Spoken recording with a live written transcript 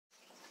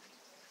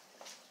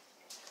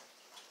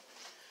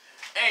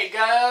Hey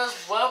guys,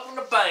 welcome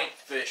to Bank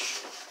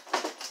Fishing.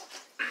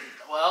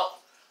 Well,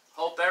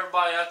 hope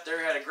everybody out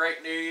there had a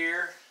great New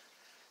Year.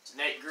 It's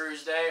Nate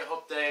Grew's Day.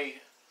 Hope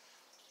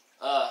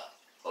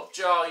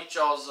y'all eat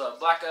y'all's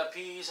black-eyed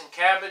peas and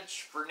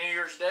cabbage for New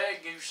Year's Day.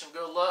 Give you some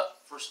good luck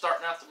for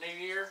starting out the new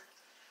year.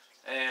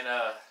 And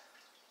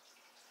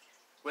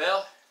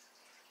well,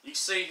 you can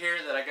see here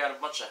that I got a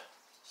bunch of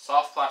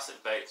soft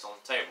plastic baits on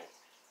the table,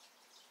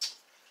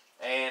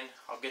 and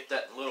I'll get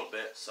that in a little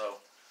bit.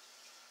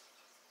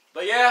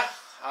 But yeah,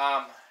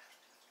 I'm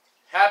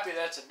happy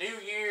that it's a new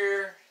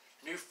year,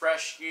 new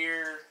fresh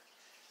year,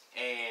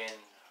 and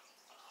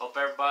hope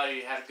everybody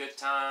had a good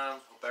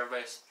time. Hope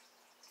everybody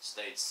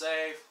stayed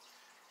safe.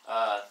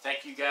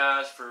 Thank you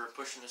guys for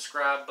pushing the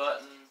subscribe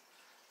button.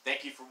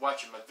 Thank you for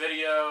watching my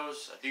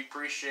videos. I do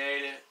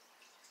appreciate it.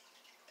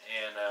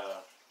 And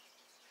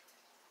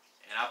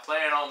I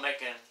plan on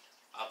making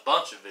a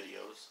bunch of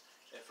videos.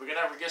 If we can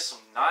ever get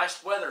some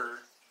nice weather,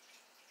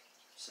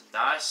 some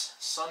nice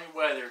sunny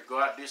weather, go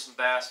out and do some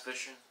bass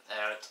fishing,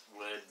 that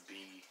would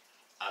be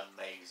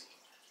amazing.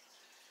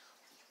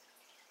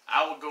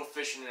 I would go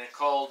fishing in the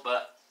cold,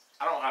 but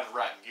I don't have the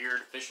right gear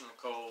to fish in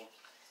the cold,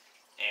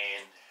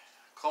 and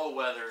cold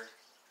weather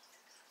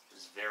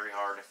is very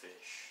hard to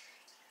fish,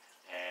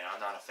 and I'm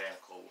not a fan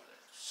of cold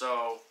weather.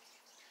 So,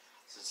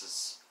 since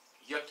it's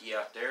yucky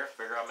out there, I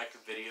figure I'll make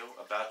a video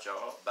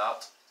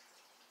about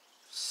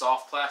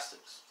soft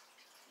plastics.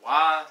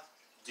 Why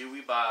do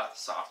we buy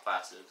soft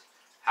plastics?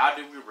 How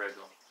do we rig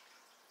them?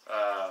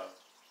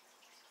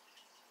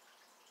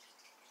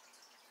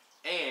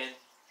 And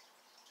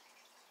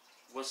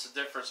what's the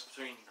difference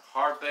between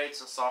hard baits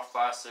and soft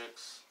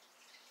plastics?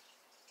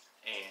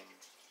 And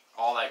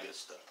all that good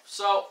stuff.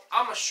 So,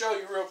 I'm going to show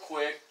you real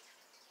quick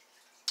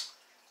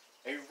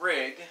a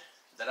rig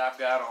that I've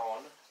got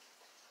on.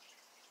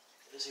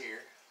 Is here.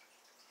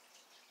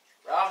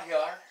 Right here,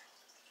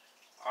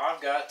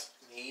 I've got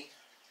me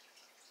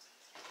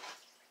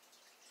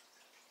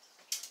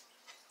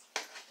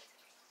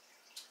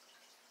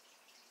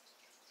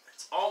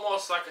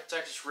almost like a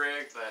Texas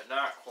rig, but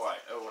not quite.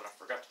 Oh, and I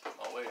forgot to put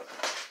my weight on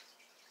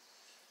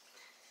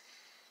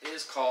it. It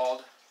is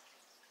called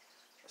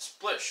a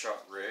split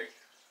shot rig,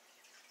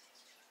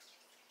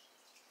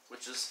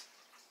 which is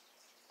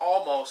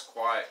almost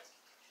quite.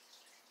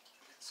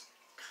 It's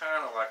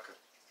kind of like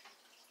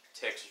a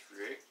Texas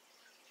rig,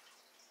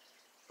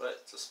 but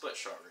it's a split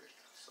shot rig.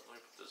 So let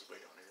me put this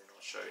weight on here, and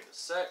I'll show you in a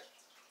sec.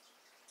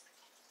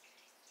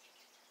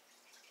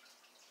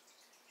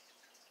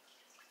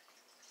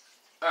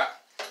 Alright.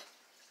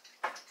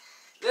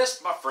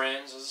 This, my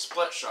friends, is a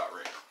split shot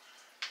rig.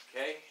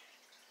 Okay?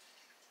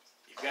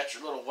 You've got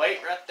your little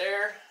weight right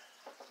there,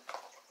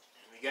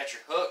 and you got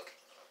your hook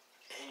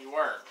and your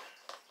worm.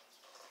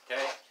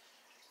 Okay?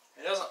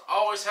 It doesn't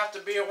always have to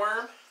be a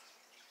worm.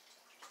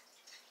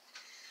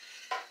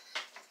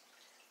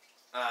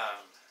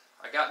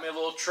 I got me a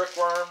little trick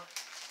worm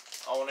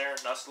on there,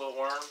 nice little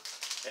worm.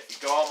 If you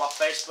go on my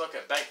Facebook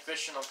at Bank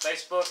Fishing on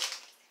Facebook,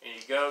 and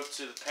you go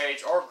to the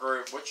page or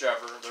group,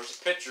 whichever, there's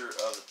a picture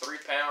of the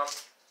 3-pound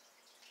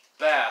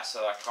bass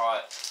that I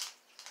caught,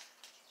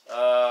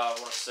 I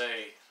want to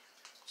say,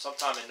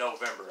 sometime in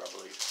November, I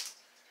believe.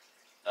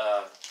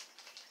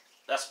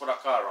 That's what I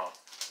caught her on.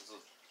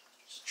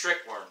 It's a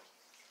trick worm.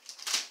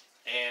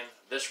 And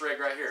this rig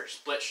right here,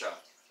 split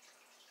shot.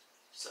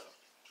 So,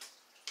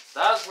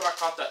 that's what I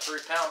caught that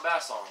 3-pound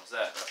bass on, is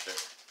that right there.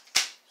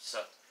 So,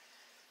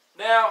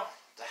 now,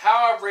 to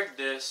how I rigged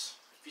this,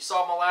 if you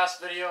saw my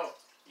last video,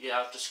 yeah,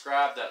 I've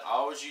described that I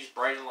always use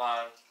braided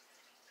line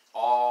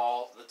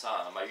all the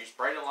time. I use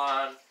braided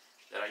line,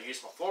 then I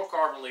use my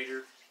fluorocarbon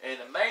leader, and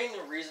the main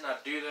reason I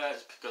do that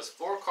is because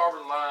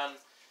fluorocarbon line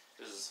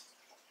is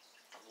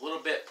a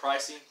little bit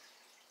pricey,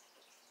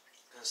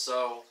 and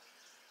so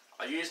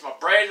I use my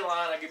braided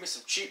line. I give me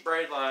some cheap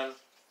braided line.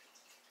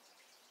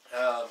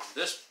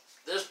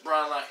 This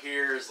brine line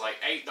here is like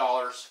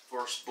 $8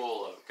 for a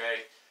spool of,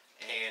 okay?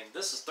 And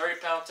this is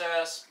 30-pound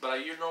test, but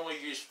I normally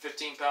use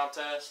 15-pound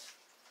test.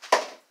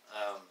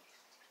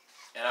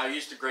 And I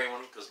use the green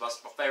one because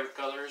that's my favorite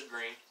color is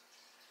green.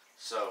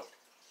 So,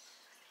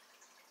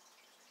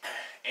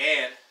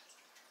 and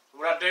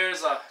what I do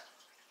is I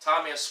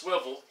tie me a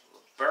swivel,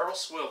 a barrel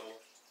swivel.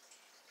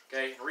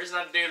 Okay, the reason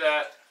I do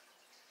that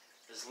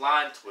is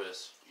line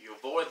twist. You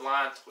avoid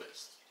line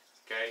twist.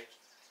 Okay,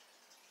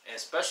 and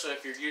especially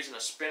if you're using a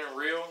spinning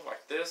reel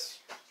like this.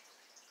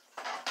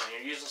 When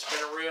you're using a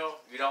spinning reel,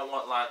 you don't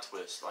want line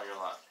twist on your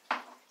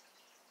line.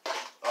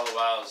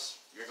 Otherwise,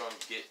 your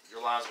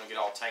line's gonna get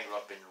all tangled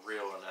up in your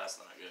reel, and that's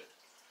not good.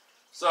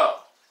 So,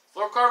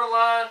 fluorocarbon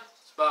line,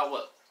 it's about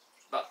what?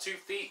 About 2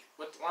 feet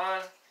with the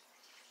line.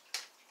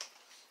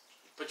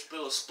 You put your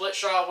little split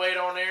shot weight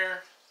on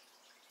there.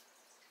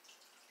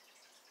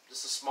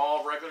 Just a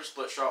small, regular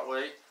split shot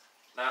weight.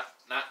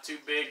 Not too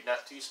big,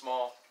 not too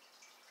small.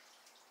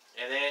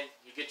 And then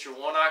you get your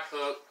 1-eye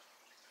hook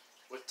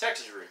with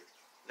Texas rig.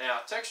 Now,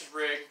 Texas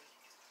rig,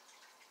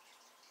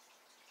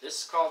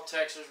 this is called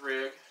Texas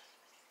rig,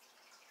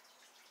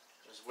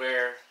 is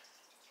where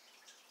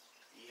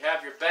you you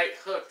have your bait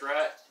hooked,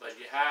 right? But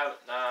you have it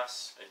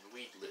nice and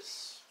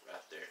weedless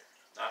right there.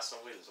 Nice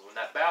and weedless. And when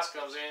that bass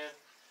comes in,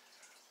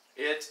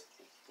 it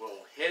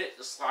will hit it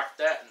just like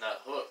that, and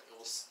that hook, it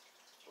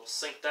will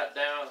sink that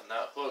down, and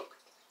that hook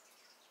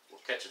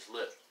will catch its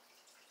lip.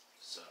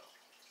 So,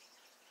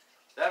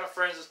 that, my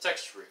friends, is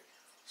Texas rig.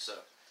 So,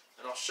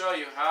 and I'll show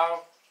you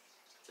how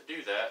to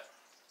do that.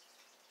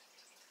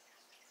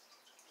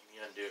 Let me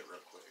undo it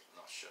real quick, and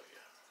I'll show you.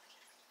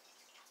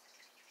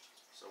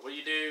 So what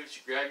you do is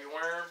you grab your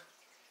worm,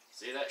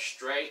 see that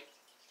straight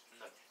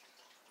in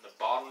the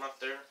bottom right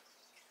there?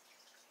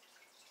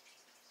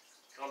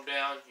 Come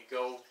down, you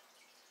go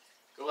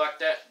like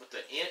that with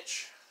the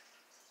inch.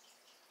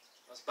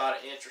 That's about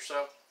an inch or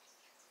so.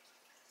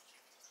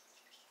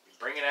 You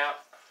bring it out.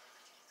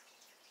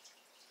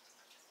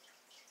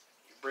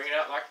 You bring it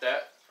out like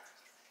that.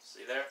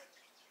 See there?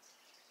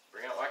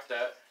 Bring it out like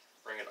that.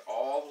 Bring it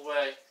all the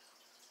way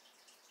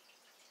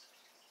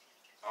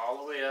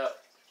up.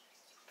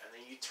 And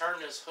then you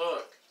turn this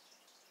hook.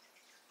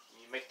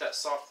 And you make that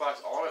soft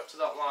box all the way up to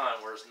that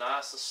line where it's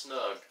nice and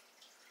snug.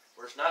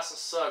 Where it's nice and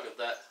snug of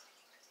that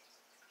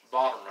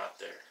bottom right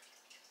there.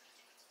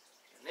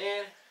 And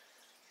then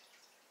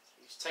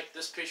you just take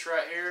this piece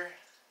right here.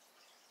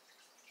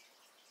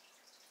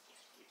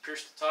 You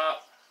pierce the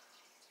top.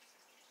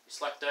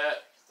 Just like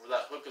that. Where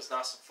that hook is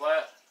nice and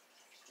flat.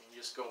 And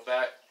you just go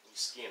back and you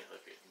skin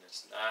hook it. And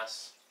it's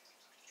nice.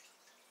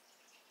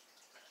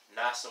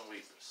 Nice and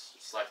weedless.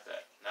 Just like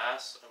that.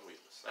 Nice and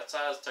weedless. That's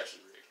how it's a Texas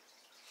rig.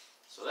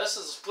 So this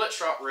is a split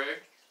shot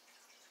rig.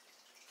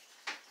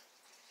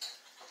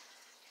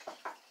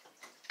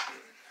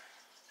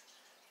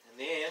 And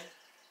then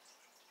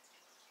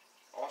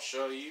I'll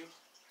show you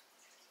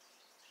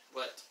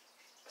what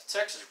a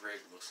Texas rig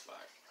looks like.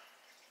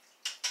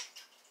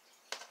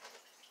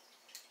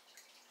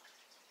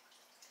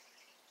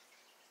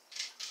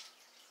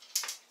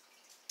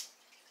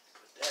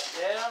 Put that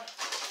down.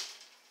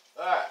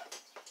 Alright.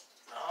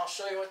 I'll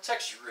show you what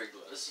Texas rig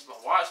looks. This is my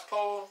wise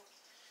pole,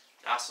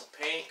 nice and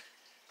pink.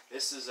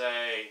 This is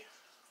a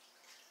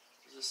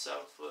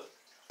 7 foot?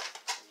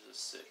 This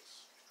is a 6.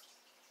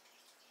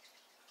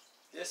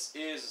 This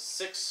is a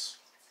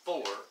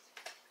 6'4",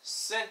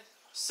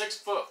 6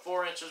 foot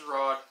 4 inches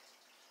rod.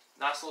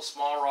 Nice little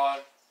small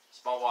rod,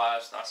 small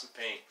wise, nice and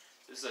pink.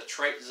 This is a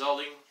Trait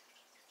Zelding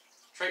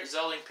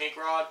pink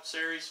rod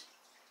series.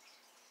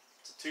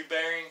 It's a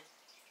 2-bearing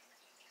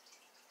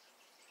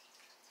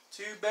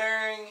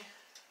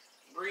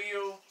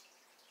reel.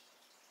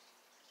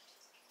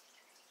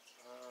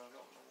 I don't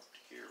know what the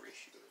gear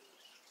ratio is.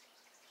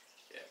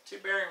 Yeah,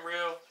 2-bearing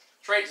reel.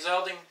 Trait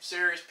Zelding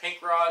series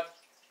pink rod.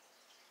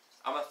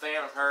 I'm a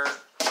fan of her.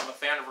 I'm a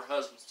fan of her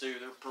husband's too.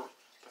 They're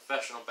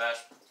professional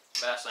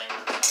bass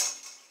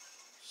anglers.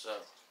 So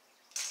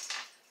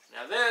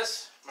now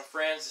this, my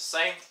friends, the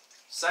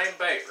same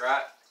bait,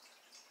 right?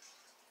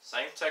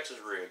 Same Texas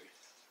rig.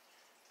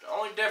 The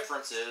only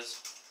difference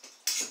is,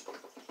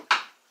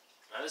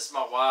 now this is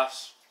my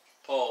wife's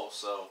pole,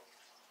 so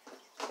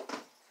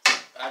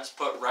I just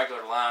put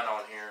regular line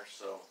on here,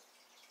 so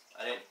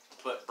I didn't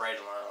put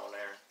braided line on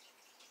there.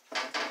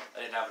 I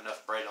didn't have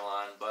enough braided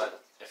line,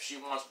 but if she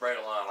wants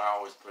braided line, I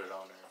always put it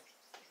on there.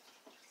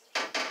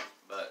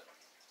 But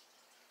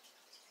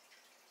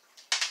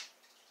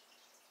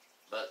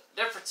the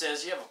difference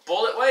is you have a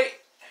bullet weight.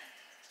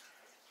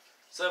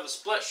 Instead of a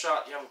split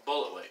shot, you have a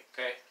bullet weight,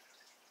 okay?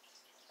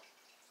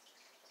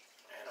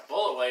 And a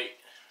bullet weight,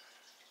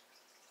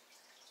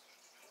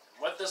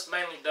 what this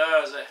mainly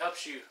does, it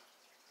helps you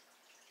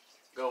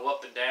go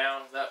up and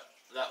down.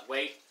 That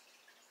weight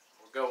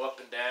will go up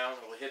and down.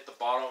 It will hit the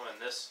bottom,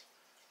 and this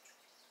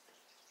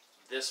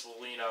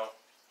will, you know,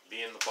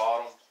 be in the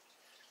bottom,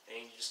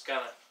 and you just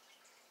kind of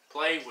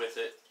play with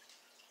it,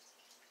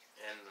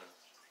 and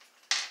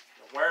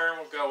the worm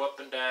will go up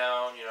and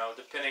down, you know,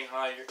 depending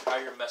how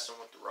you're messing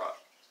with the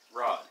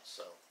rod.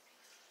 So,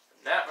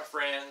 and that, my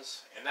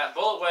friends, and that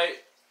bullet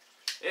weight,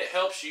 it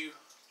helps you.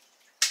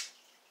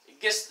 It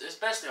gets,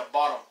 especially a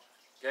bottom.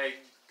 Okay,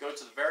 go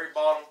to the very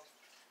bottom,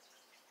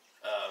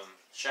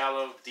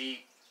 shallow,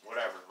 deep,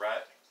 whatever,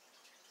 right?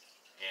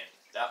 And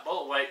that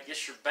bullet weight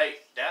gets your bait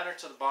down there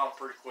to the bottom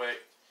pretty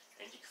quick,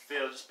 and you can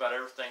feel just about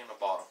everything in the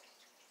bottom.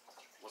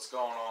 What's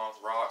going on,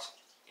 rocks,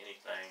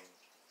 anything,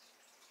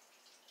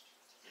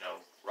 you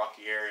know,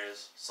 rocky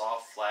areas,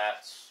 soft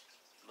flats,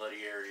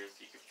 muddy areas.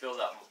 You can feel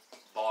that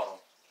bottom.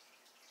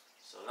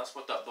 So that's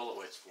what that bullet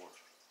weight's for.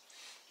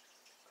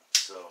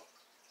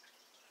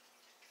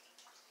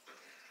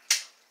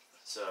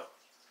 So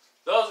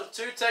those are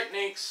two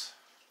techniques,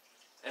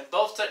 and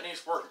both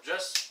techniques work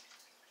just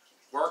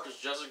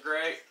as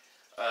great.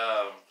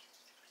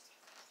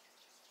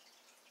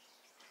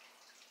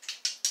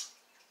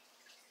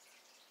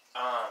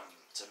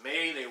 To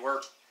me, they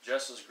work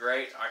just as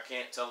great. I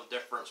can't tell the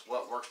difference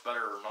what works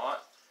better or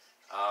not.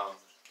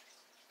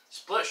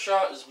 Split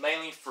shot is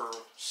mainly for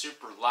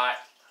super light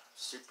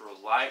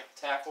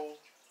tackle.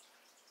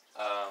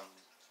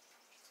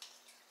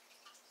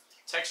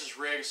 Texas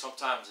rig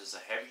sometimes is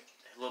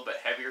a little bit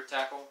heavier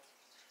tackle.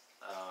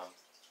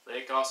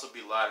 They can also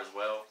be light as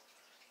well.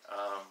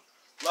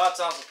 A lot of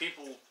times when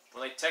people,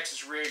 when they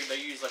Texas rig, they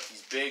use like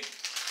these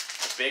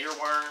bigger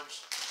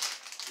worms,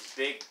 these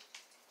big,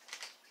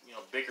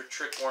 bigger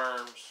trick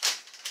worms.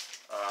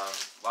 A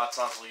lot of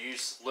times we'll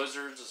use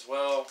lizards as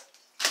well.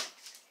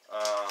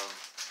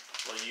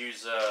 We'll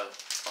use a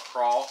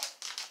crawl.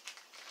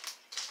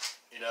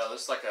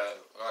 This is like a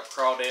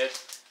crawdad.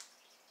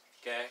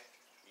 Okay,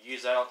 you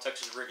use that on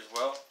Texas rig as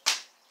well.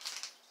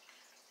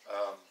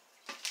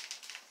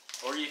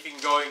 Or you can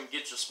go and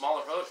get your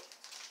smaller hook.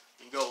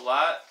 You can go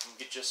light and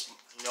get just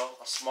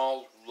a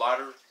small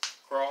lighter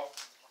crawl.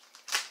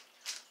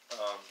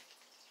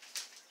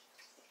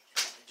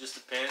 It just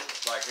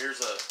depends. Like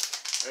there's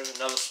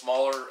another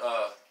smaller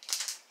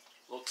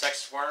little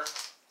Texas worm,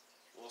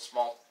 little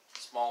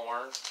small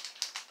worm.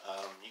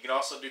 You can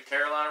also do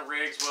Carolina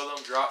rigs with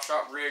them, drop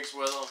shot rigs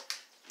with them.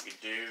 You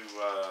could do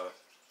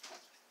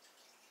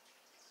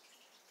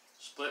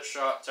split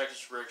shot,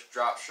 Texas rigs,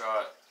 drop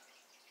shot,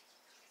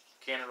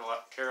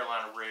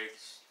 Carolina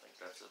rigs. I think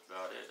that's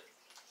about it.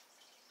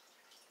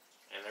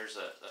 And there's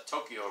a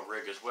Tokyo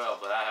rig as well,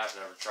 but I have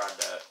never tried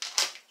that.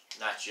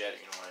 Not yet,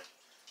 anyway.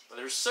 But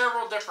there's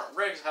several different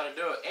rigs how to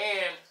do it,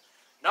 and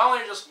not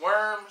only just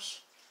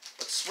worms,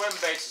 but swim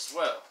baits as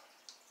well.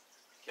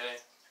 Okay.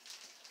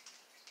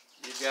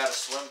 You've got a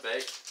swim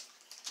bait,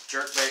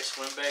 jerk bait,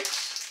 swim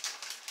baits.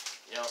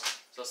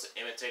 Supposed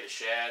to imitate a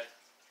shad.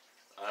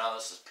 I know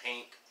this is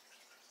pink,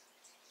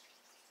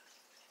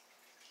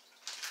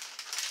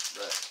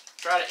 but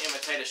try to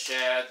imitate a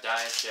shad,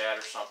 dying shad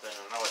or something.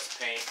 I know it's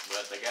pink,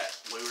 but they got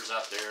lures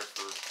out there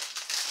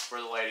for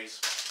the ladies.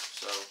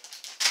 So,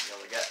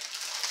 they got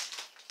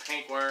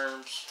pink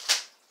worms,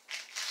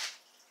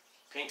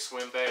 pink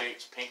swim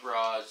baits, pink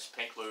rods,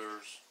 pink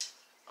lures.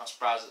 I'm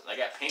surprised that they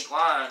got pink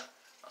line.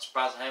 I'm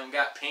surprised I haven't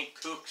got pink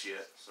hooks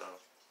yet. So,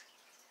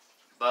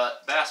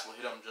 but bass will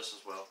hit them just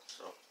as well.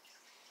 So,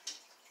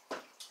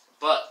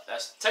 but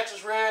that's the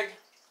Texas rig,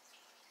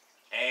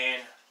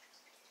 and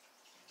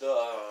the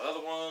other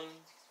one,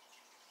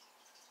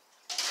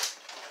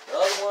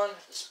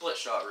 the split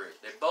shot rig.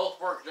 They both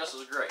work just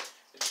as great,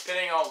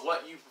 depending on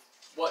what you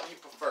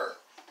prefer.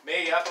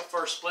 Me, I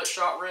prefer split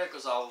shot rig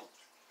because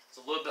it's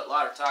a little bit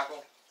lighter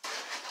tackle,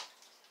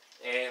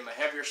 and my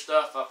heavier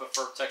stuff I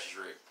prefer Texas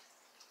rig.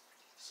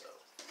 So,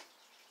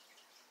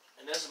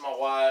 and this is my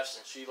wife's,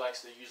 and she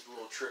likes to use the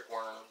little trick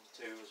worm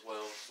too as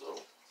well.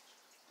 So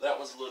that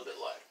one's a little bit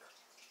lighter.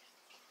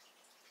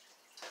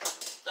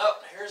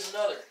 Oh, here's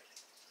another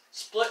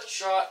split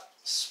shot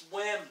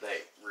swim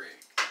bait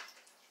rig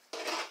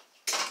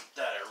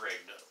that I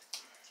rigged up.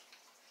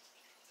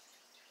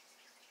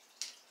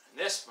 And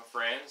this, my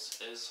friends,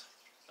 is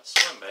a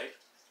swim bait.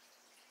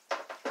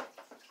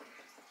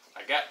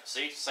 I got,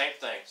 see, same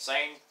thing,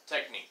 same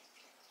technique.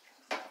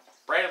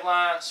 Braided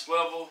line,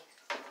 swivel.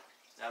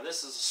 Now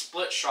this is a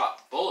split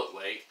shot bullet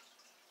weight,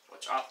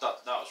 which I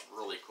thought that was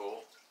really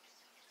cool.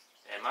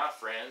 And my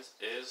friends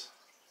is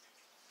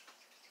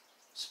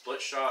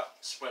split shot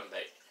swim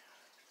bait.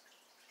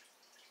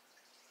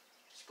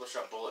 Split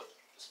shot bullet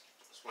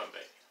swim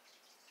bait.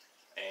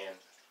 And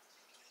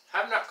I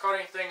have not caught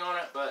anything on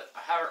it, but I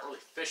haven't really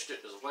fished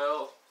it as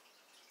well.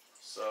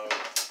 So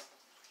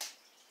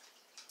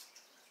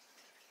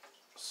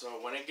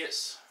when it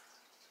gets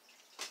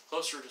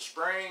closer to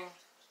spring,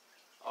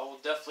 I will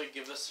definitely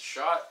give this a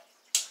shot.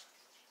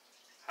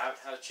 I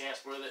haven't had a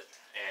chance with it.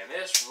 And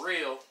this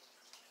reel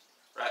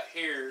right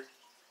here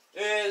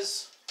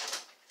is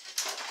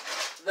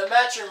the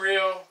matching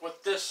reel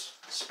with this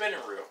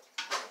spinning reel.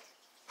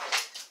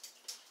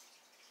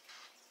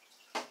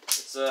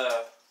 It's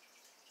a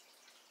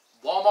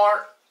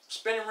Walmart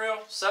spinning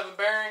reel, 7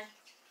 bearing.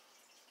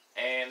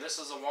 And this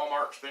is a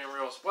Walmart spinning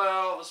reel as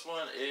well. This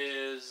one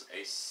is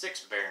a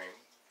 6 bearing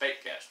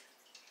bait caster.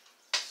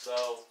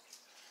 So,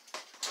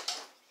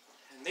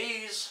 and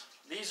these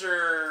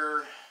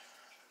are,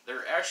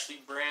 they're actually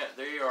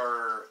they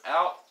are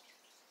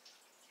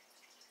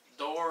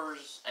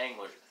Outdoors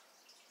Angler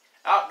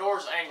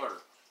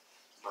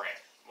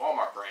brand,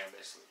 Walmart brand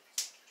basically.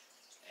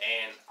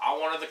 And I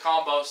wanted the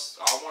combos,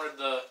 I wanted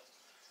the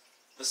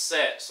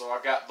set, so I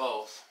got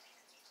both.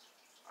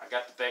 I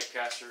got the bait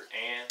caster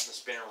and the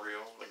spinning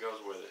reel that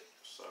goes with it.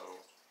 So,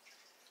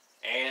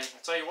 and I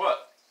tell you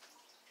what,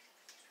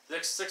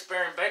 this 6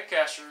 bearing bait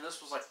caster,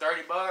 this was like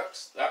 30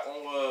 bucks. That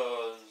one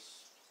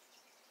was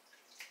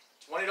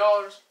 $20,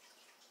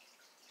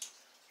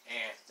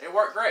 and they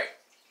work great.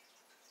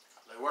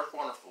 They work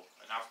wonderful,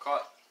 and I've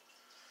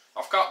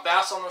caught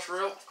bass on this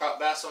reel. I've caught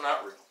bass on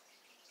that reel,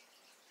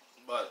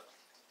 but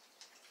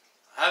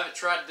I haven't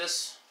tried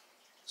this.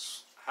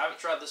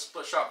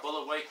 Split shot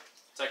bullet weight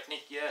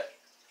technique yet.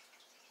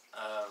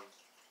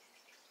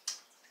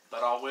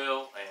 But I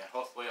will, and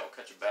hopefully I'll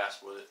catch a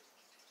bass with it.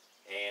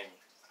 And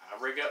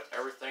I rig up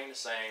everything the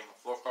same: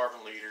 a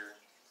fluorocarbon leader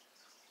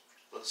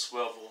with a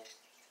swivel,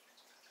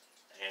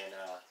 and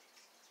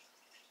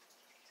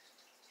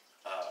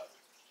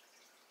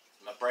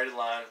my braided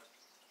line.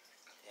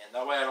 And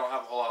that way I don't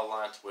have a whole lot of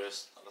line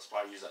twist. That's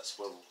why I use that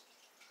swivel.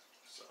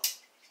 So,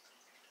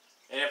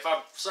 And if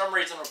I, for some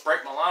reason, I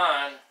break my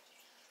line,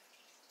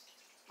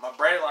 my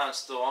braided line's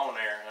still on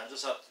there, and I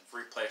just have to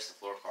replace the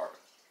fluorocarbon.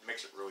 It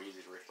makes it real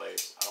easy to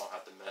replace. I don't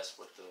have to mess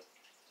with the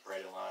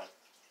braided line,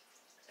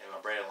 and my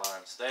braided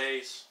line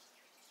stays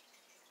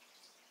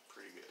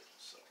pretty good.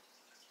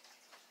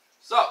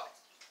 So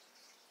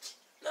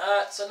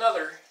that's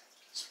another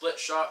split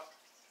shot,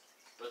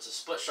 but it's a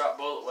split shot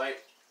bullet weight.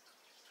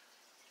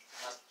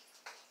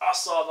 I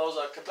saw those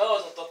at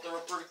Cabela's. I thought they were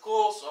pretty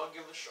cool, so I'll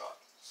give it a shot.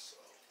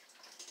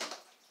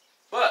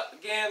 But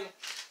again,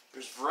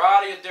 there's a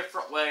variety of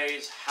different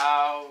ways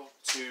how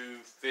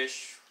to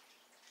fish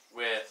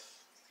with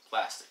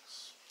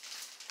plastics.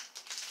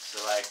 So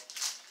like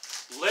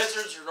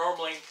lizards are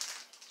normally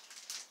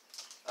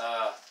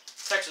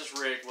Texas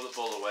rig with a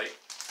bullet weight.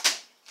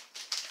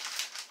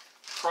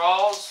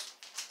 Crawls,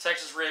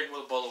 Texas rig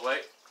with a bullet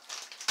weight.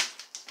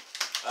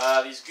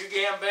 These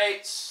Gugam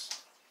baits,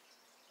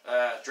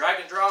 drag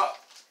and drop.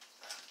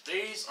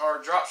 These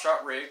are drop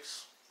shot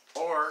rigs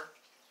or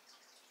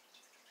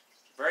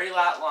very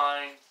light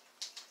line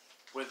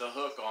with a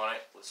hook on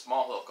it, with a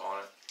small hook on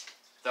it.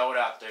 Throw it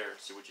out there and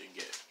see what you can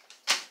get.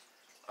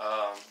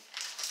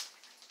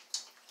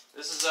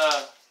 This is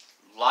a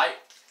light.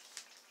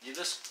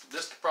 This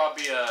could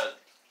probably be a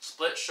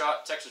split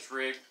shot Texas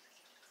rig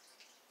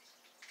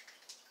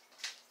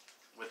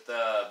with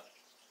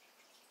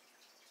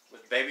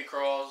baby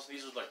crawls.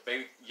 These are like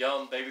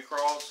young baby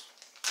crawls.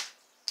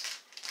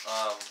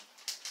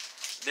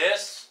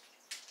 This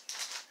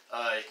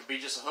it could be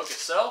just a hook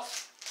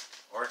itself,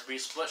 or it could be a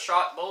split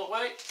shot bullet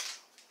weight,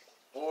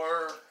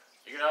 or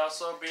it could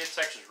also be a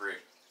Texas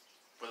rig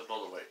with a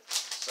bullet weight.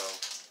 So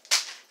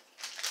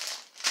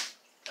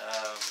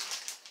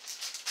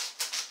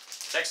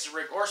Texas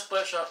rig or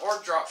split shot or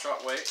drop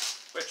shot weight,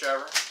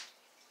 whichever.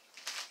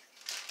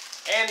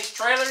 And these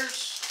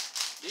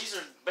trailers, these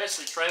are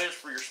basically trailers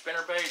for your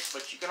spinner baits,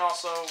 but you can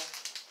also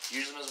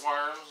use them as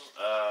worms.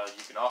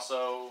 You can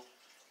also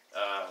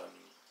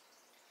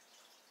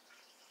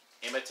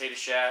imitate a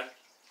shad,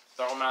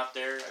 throw them out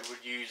there. I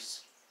would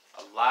use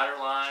a lighter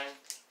line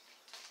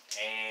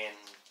and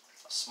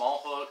a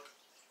small hook,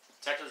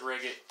 Texas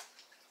rig it,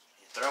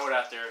 throw it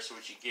out there and see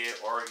what you get,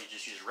 or you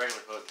just use a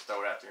regular hook and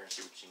throw it out there and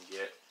see what you can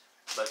get.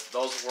 But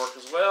those will work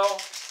as well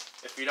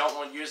if you don't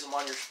want to use them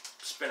on your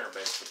spinner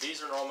baits. But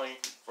these are normally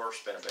for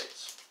spinner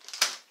baits.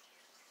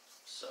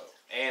 So,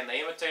 and they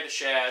imitate a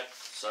shad,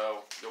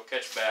 so you'll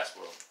catch bass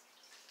with them.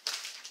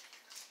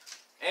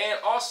 And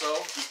also,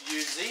 you can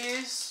use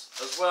these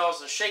as well as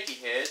the shaky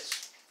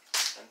heads.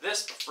 And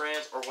this, my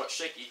friends, are what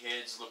shaky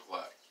heads look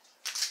like.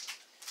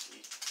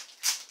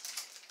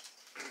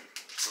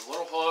 It's a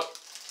little hook.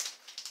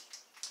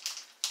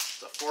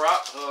 It's a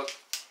 4/0 hook.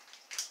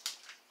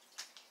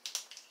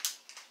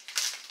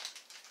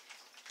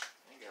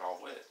 And get all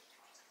wet.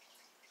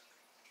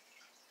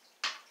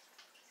 I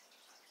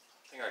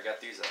think I got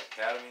these at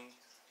Academy.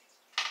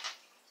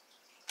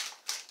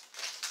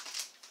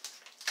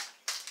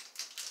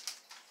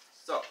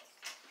 So,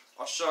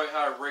 I'll show you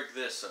how to rig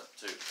this up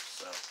too.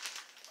 So,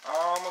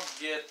 I'm gonna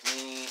get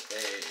me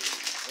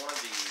one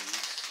of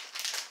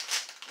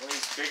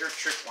these bigger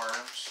trick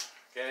worms.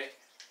 Okay,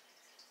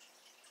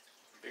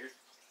 bigger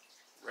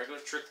regular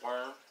trick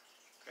worm.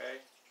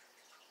 Okay,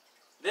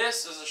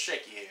 this is a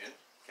shaky head.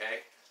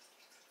 Okay,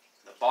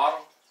 the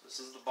bottom. This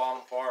is the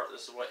bottom part.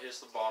 This is what hits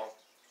the bottom.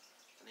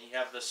 And then you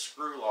have this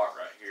screw lock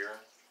right here.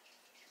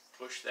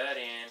 Push that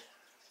in.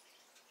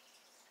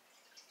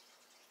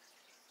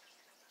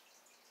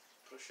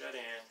 Push that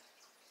in.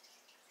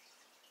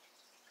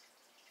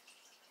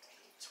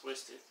 And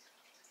twist it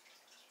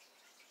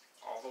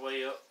all the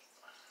way up.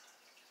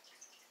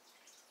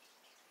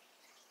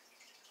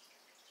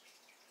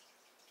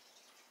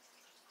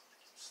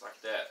 Just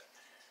like that.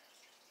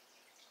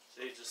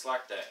 See, just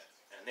like that.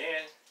 And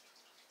then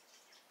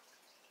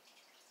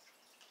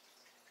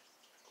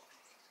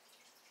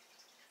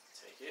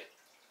take it,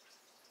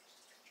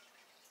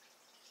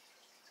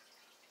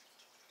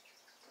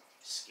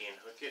 skin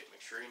hook it,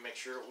 make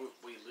sure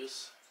we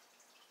loose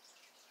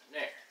in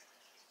there.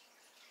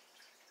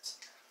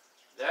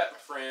 That, my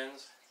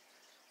friends,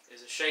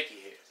 is a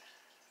shaky head.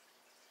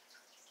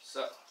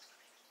 So,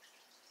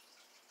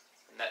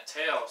 and that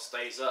tail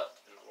stays up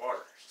in the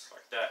water, just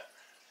like that.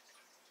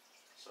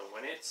 So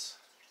when it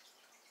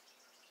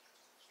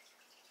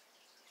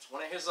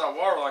hits that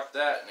water like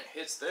that and it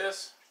hits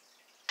this,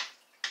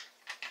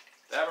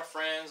 that, my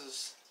friends,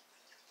 is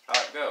how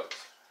it goes.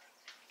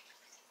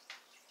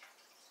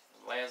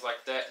 It lands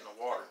like that in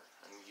the water,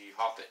 and you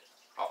hop it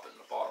in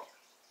the bottom.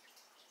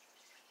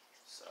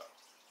 So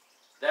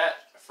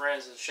that, my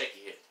friends, is a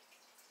shaky head.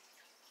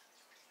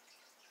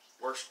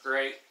 Works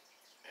great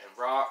in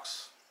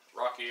rocks,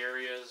 rocky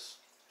areas,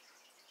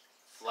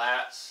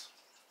 flats.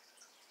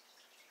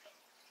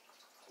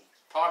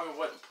 Probably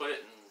wouldn't put it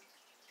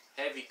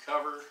in heavy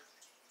cover,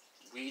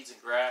 weeds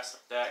and grass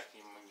like that.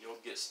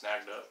 You'll get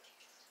snagged up.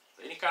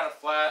 But any kind of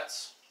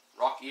flats,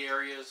 rocky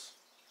areas,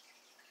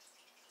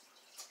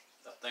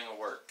 that thing will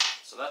work.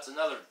 So that's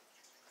another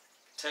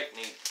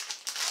technique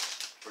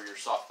for your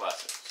soft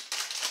plastics.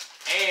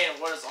 And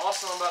what is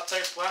awesome about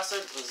Texas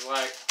Plastic is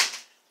like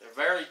they're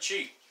very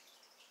cheap.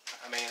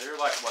 I mean, they're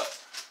like what?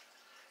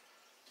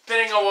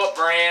 Depending on what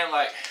brand,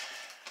 like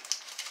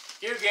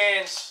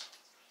Hugan's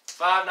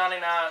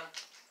 $5.99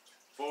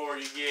 for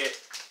you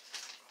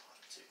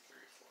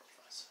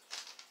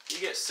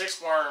get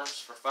 6 worms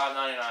for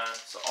 $5.99,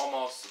 so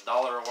almost $1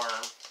 a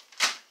worm.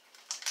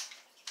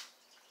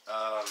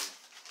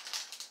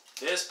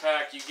 This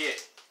pack you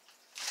get,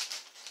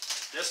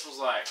 this was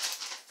like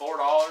 $4,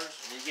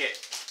 and you get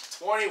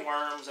 20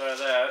 worms out of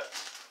that.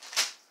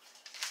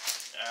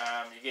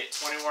 You get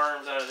 20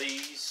 worms out of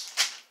these.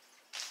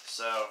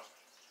 So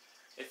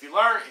if you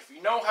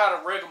know how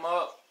to rig them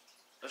up,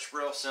 it's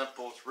real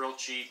simple. It's real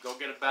cheap. Go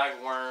get a bag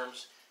of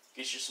worms,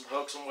 get you some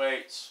hooks and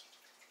weights,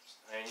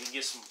 and you can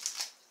get some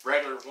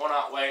regular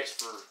 1/0 weights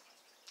for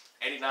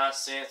 89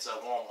 cents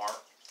at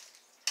Walmart.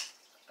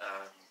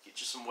 Get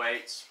you some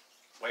weights.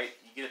 You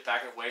get a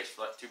pack of weights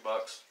for like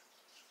 $2,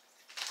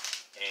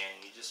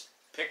 and you just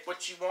pick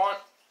what you want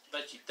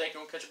that you think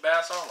will catch a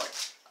bass on. Like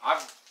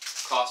I've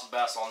caught some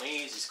bass on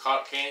these. These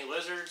caught candy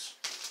lizards,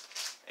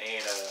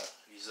 and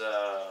these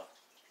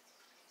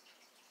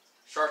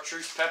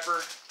chartreuse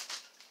pepper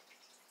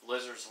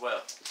lizards as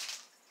well.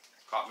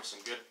 Caught me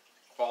some good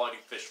quality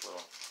fish with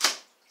them.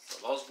 So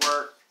those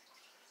work.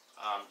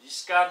 You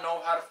just gotta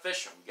know how to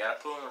fish them. You gotta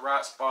put them in the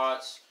right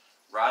spots,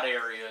 right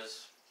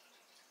areas.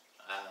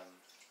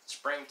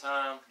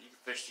 Springtime, you can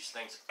fish these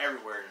things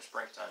everywhere in the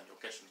springtime. You'll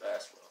catch some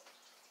bass well.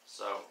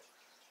 So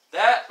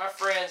that, my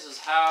friends, is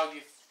how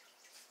you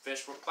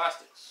fish with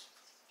plastics.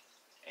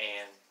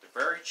 And they're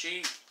very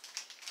cheap.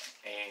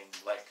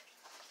 And like,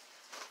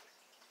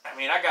 I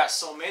mean, I got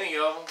so many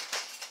of them.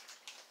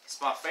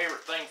 It's my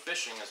favorite thing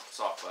fishing is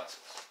soft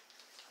plastics.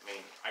 I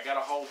mean, I got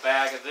a whole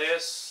bag of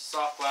this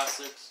soft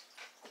plastics.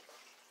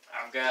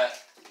 I've got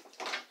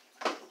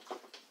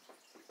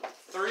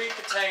 3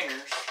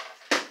 containers.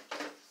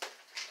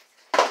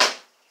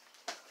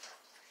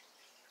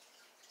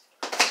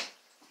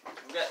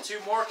 We've got 2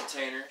 more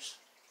containers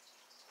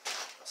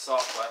of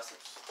soft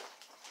plastics.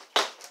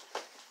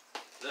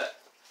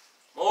 That.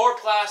 More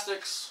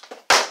plastics.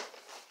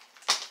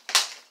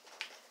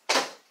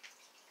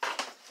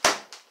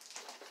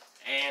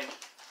 And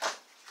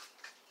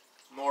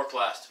more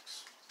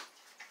plastics.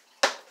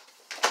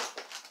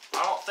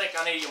 I don't think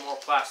I need any more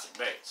plastic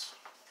baits.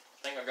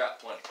 I think I got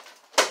plenty.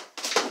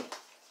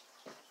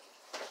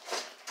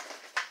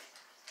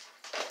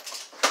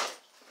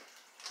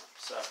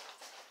 So,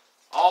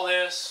 all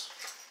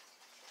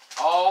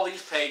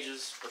these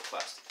pages are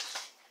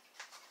plastics.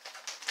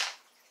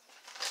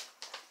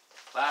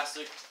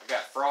 Plastic. I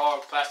got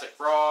plastic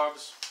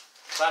frogs,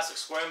 plastic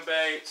swim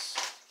baits,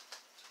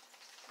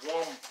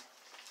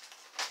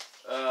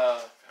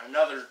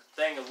 another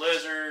thing of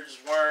lizards,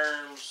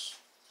 worms,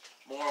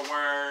 more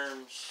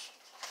worms,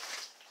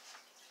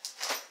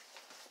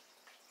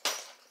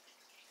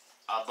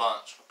 a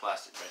bunch of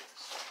plastic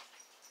baits.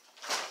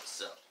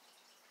 So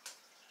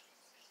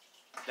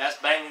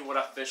that's mainly what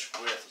I fish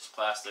with is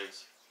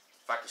plastics.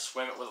 If I can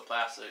swim it with a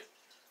plastic,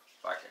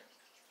 if I can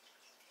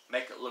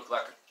make it look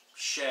like a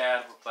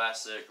shad with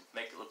plastic,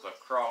 make it look like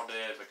a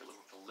crawdad, make it look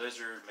like a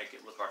lizard, make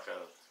it look like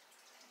a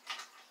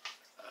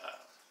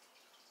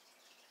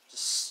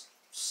just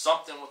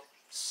something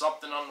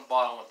on the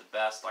bottom with the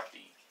bass like to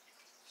eat.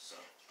 So,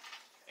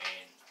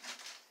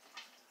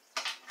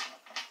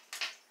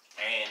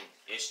 and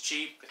it's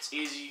cheap, it's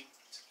easy,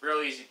 it's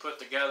real easy to put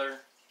together.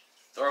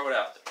 Throw it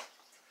out there.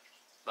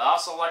 But I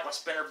also like my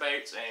spinner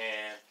baits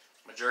and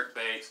my jerk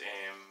baits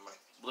and my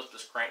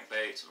lipless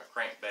crankbaits and my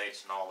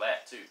crankbaits and all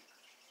that too.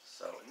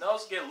 So, and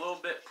those get a little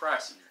bit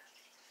pricier.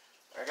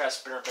 I got a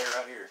spinner bait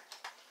right here.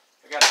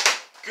 I got a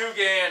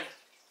Hugan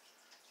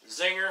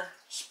Zinger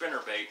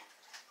spinner bait.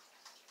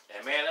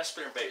 And man, that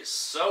spinner bait is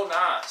so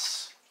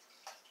nice.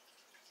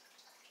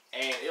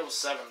 And it was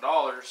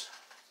 $7.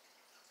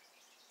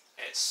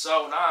 It's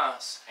so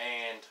nice.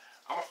 And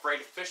I'm afraid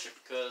to fish it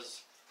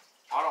because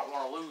I don't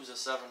want to lose a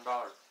 $7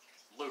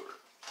 lure.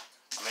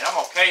 I mean, I'm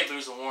okay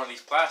losing one of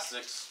these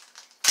plastics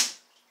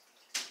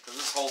because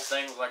this whole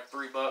thing was like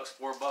 $3,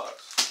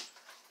 $4.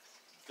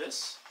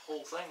 This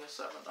whole thing is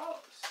 $7.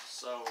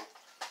 So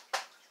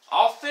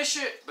I'll fish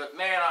it, but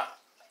man,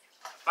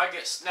 if I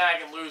get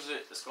snagged and lose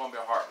it, it's gonna be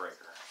a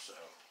heartbreaker.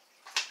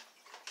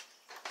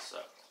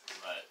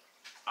 But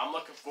I'm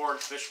looking forward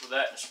to fish with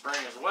that in the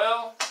spring as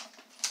well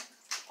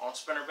on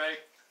spinnerbait.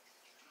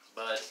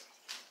 But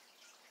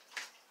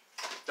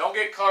don't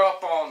get caught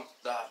up on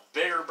the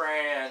bigger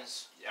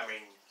brands. I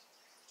mean,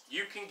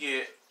 you can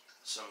get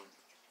some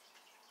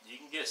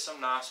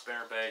nice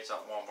spinnerbaits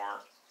at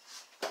Walmart.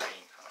 I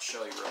mean, I'll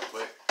show you real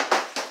quick.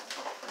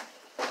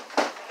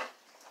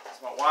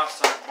 It's my wife's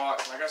tackle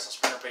box, and I got some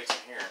spinnerbaits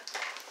in here.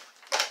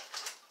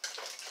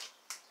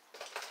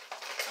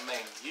 I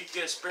mean, you can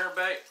get a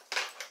spinnerbait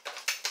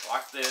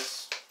like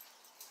this.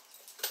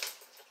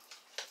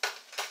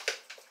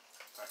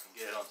 If I can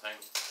get it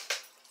untangled,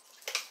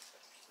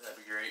 that'd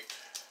be great.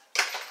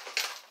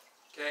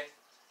 Okay,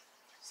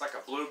 it's like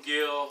a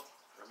bluegill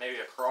or maybe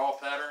a crawl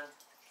pattern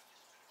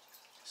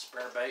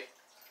spinnerbait.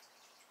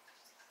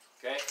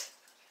 Okay,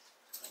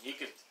 and you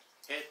can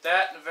hit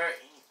that in the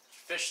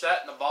fish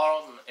that in the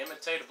bottom and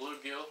imitate a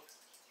bluegill,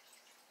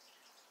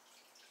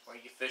 or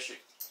you can fish it,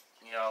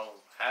 you know,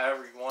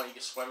 however you want. You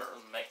can swim it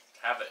and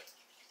have it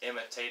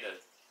imitate a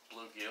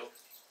bluegill.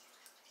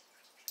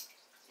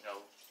 You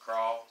know,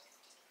 crawl.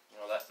 You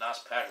know, that nice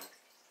pattern.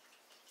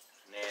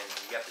 And then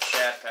you got the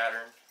shad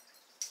pattern.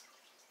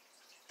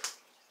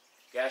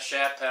 Got a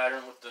shad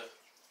pattern with the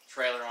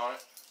trailer on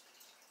it.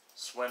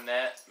 Swim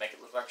that, make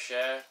it look like a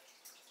shad.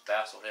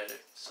 Bass will hit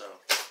it. So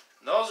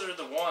those are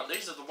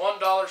these are the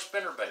 $1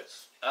 spinner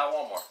baits at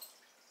Walmart.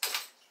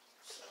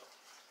 So,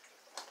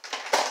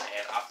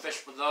 and I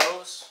fished with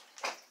those.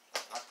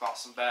 I caught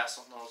some bass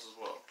on those as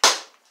well.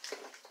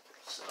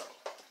 So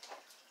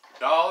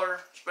 $1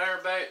 spinner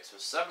bait to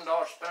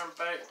 $7 spinner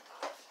bait,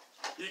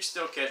 you can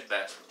still catch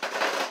bass with it.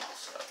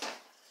 So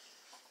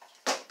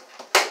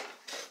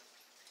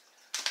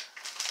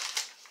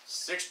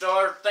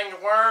 $6 thing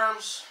of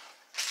worms,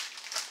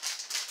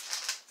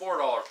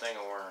 $4 thing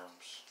of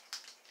worms.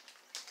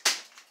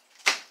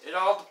 It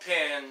all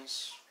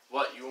depends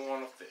what you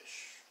want to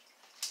fish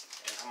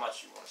and how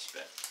much you want to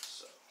spend.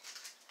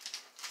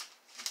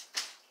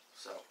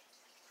 So,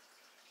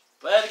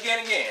 but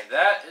again,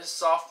 that is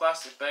soft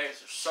plastic baits.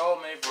 There's so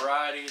many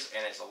varieties,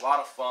 and it's a lot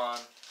of fun.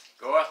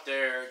 Go out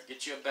there,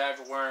 get you a bag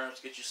of worms,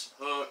 get you some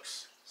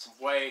hooks, some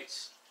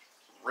weights,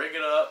 rig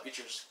it up, get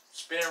your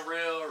spinning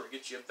reel, or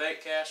get you a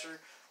bait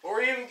caster,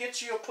 or even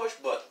get you a push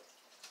button.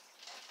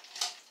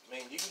 I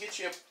mean, you can get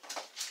you a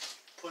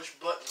push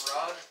button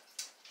rod.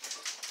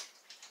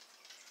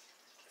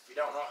 If you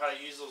don't know how to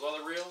use those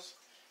other reels,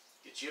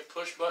 get you a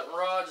push button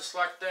rod just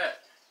like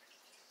that.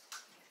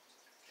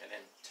 And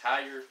then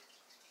tie your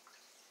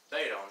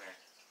bait on there.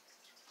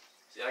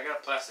 See, I got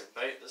a plastic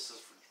bait. This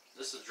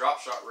is a drop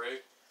shot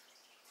rig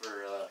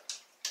for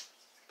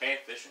pan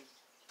fishing.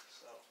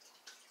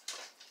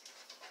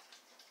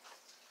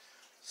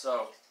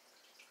 So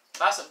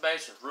plastic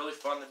baits are really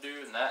fun to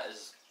do, and that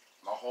is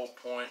my whole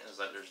point, is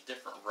that there's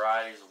different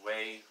varieties of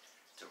ways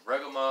to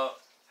rig them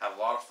up, have a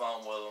lot of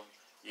fun with them.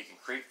 You can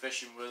creek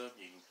fishing with them.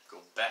 You can go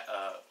back,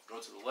 go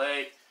to the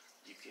lake.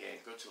 You can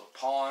go to a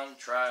pond,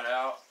 try it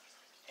out,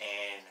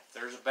 and if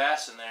there's a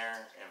bass in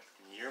there, and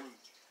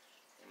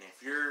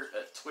if you're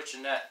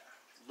twitching that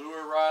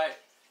lure right,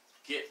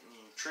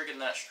 triggering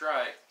that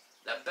strike,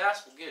 that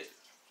bass will get it.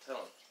 I'm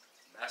telling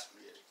you, bass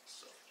will get it.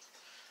 So,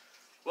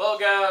 well,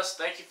 guys,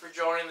 thank you for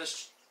joining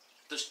this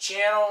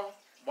channel.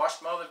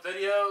 Watch my other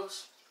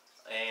videos,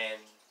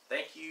 and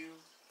thank you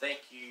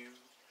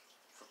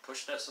for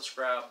pushing that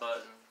subscribe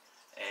button,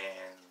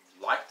 and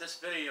like this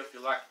video if you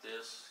like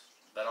this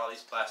about all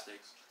these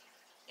plastics,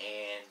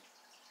 and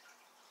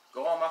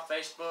go on my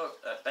Facebook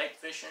at Bank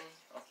Fishing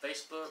on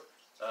Facebook.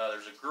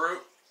 There's a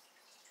group.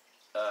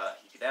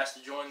 You can ask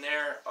to join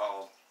there.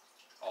 I'll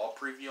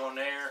preview on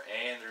there,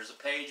 and there's a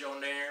page on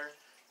there.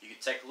 You can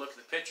take a look at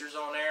the pictures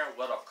on there,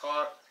 what I've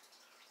caught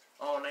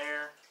on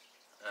there.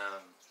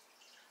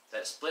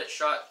 That split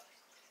shot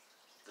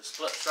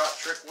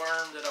trick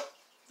worm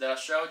that I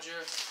showed you.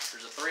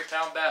 There's a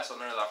 3-pound bass on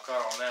there that I've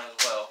caught on that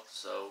as well.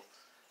 So,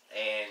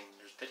 and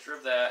there's a picture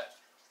of that,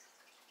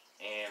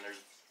 and there's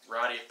a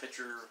variety of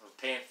pictures of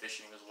pan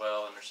fishing as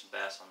well, and there's some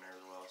bass on there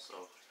as well.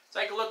 So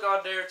take a look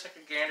out there, take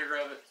a gander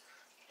of it,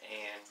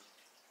 and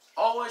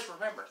always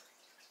remember,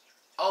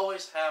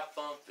 always have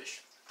fun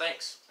fishing.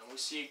 Thanks, and we'll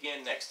see you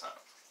again next time.